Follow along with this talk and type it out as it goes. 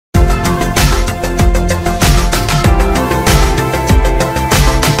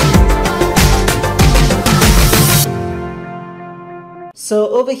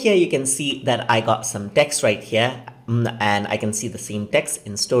over here, you can see that I got some text right here, and I can see the same text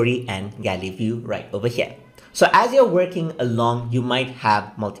in story and galley view right over here. So as you're working along, you might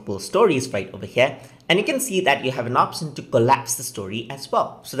have multiple stories right over here, and you can see that you have an option to collapse the story as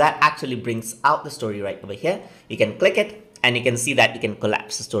well. So that actually brings out the story right over here. You can click it and you can see that you can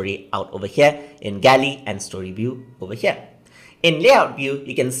collapse the story out over here in galley and story view over here. In layout view,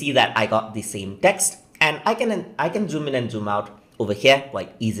 you can see that I got the same text, and I can zoom in and zoom out over here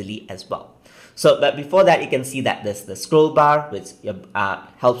quite easily as well. So, but before that, you can see that there's the scroll bar, which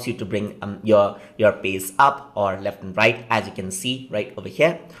helps you to bring your pace up or left and right, as you can see right over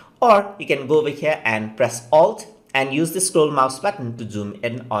here. Or you can go over here and press Alt and use the scroll mouse button to zoom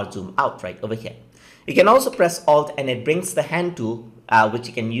in or zoom out right over here. You can also press Alt and it brings the hand tool, which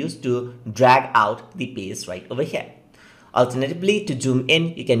you can use to drag out the pace right over here. Alternatively, to zoom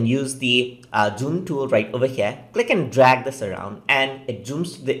in, you can use the zoom tool right over here. Click and drag this around and it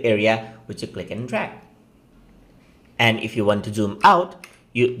zooms to the area which you click and drag. And if you want to zoom out,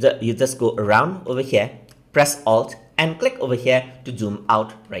 you just go around over here, press Alt and click over here to zoom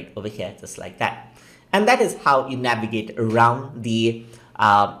out right over here, just like that. And that is how you navigate around the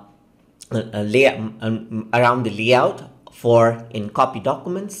layout for InCopy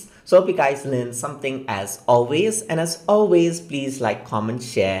documents. So hope you guys learned something as always, and as always, please like, comment,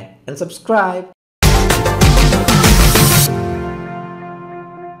 share, and subscribe.